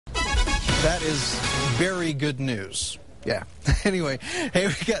That is very good news. Yeah. Anyway, hey,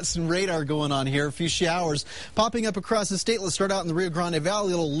 we got some radar going on here. A few showers popping up across the state. Let's start out in the Rio Grande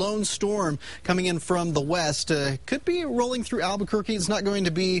Valley. A little lone storm coming in from the west. Could be rolling through Albuquerque. It's not going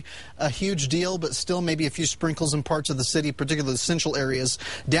to be a huge deal, but still maybe a few sprinkles in parts of the city, particularly the central areas.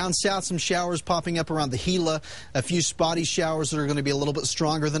 Down south, some showers popping up around the Gila. A few spotty showers that are going to be a little bit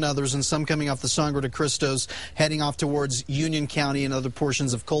stronger than others, and some coming off the Sangre de Cristos, heading off towards Union County and other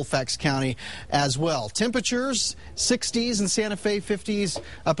portions of Colfax County as well. Temperatures, 60s in Santa Fe, 50s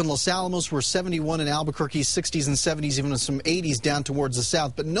up in Los Alamos. We're 71 in Albuquerque, 60s and 70s, even with some 80s down towards the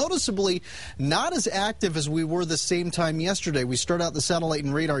south. But noticeably not as active as we were the same time yesterday. We start out the satellite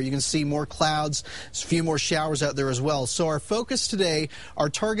and radar. You can see more clouds, a few more showers out there as well. So our focus today, our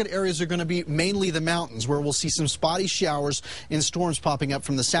target areas are going to be mainly the mountains, where we'll see some spotty showers and storms popping up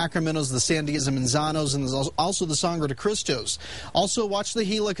from the Sacramentos, the Sandias and Manzanos, and also the Sangre de Cristos. Also watch the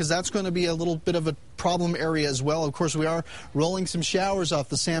Gila, because that's going to be a little bit of a problem area as well. Of course, we are rolling some showers off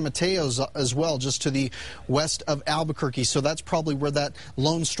the San Mateos as well, just to the west of Albuquerque. So that's probably where that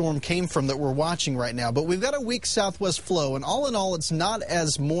lone storm came from that we're watching right now. But we've got a weak southwest flow, and all in all, it's not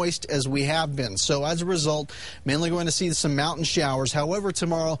as moist as we have been. So as a result, mainly going to see some mountain showers. However,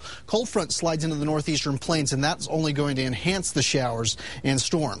 tomorrow, cold front slides into the northeastern plains, and that's only going to enhance the showers and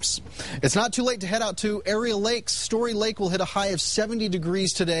storms. It's not too late to head out to area lakes. Story Lake will hit a high of 70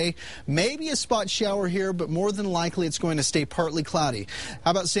 degrees today. Maybe a spot shower here, but more than likely it's going to stay partly cloudy.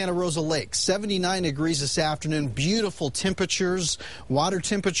 How about Santa Rosa Lake? 79 degrees this afternoon. Beautiful temperatures. Water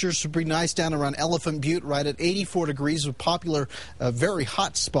temperatures would be nice down around Elephant Butte, right at 84 degrees, a popular, very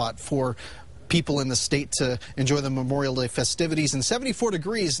hot spot for people in the state to enjoy the Memorial Day festivities. And 74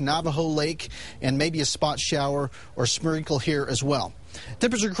 degrees, Navajo Lake, and maybe a spot shower or sprinkle here as well.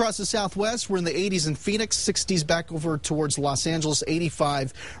 Temperature across the southwest, we're in the 80s in Phoenix, 60s back over towards Los Angeles,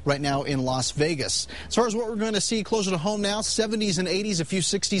 85 right now in Las Vegas. As far as what we're going to see closer to home now, 70s and 80s, a few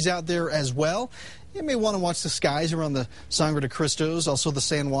 60s out there as well. You may want to watch the skies around the Sangre de Cristos, also the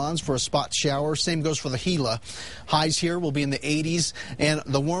San Juans for a spot shower. Same goes for the Gila. Highs here will be in the 80s, and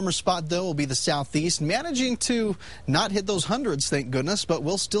the warmer spot, though, will be the southeast, managing to not hit those hundreds, thank goodness, but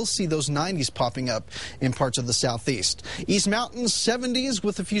we'll still see those 90s popping up in parts of the southeast. East Mountains, 70s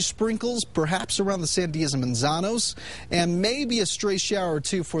with a few sprinkles, perhaps around the Sandias and Manzanos, and maybe a stray shower or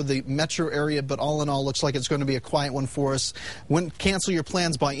two for the metro area, but all in all, looks like it's going to be a quiet one for us. Wouldn't cancel your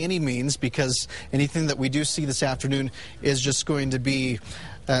plans by any means, because anything that we do see this afternoon is just going to be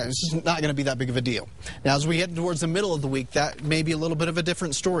it's just not going to be that big of a deal. Now, as we head towards the middle of the week, that may be a little bit of a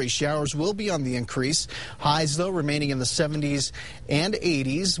different story. Showers will be on the increase. Highs, though, remaining in the 70s and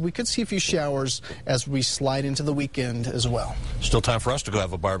 80s. We could see a few showers as we slide into the weekend as well. Still time for us to go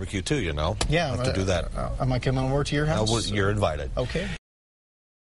have a barbecue, too, you know. Yeah. Have to do that. Am I coming over to your house? You're invited. Okay.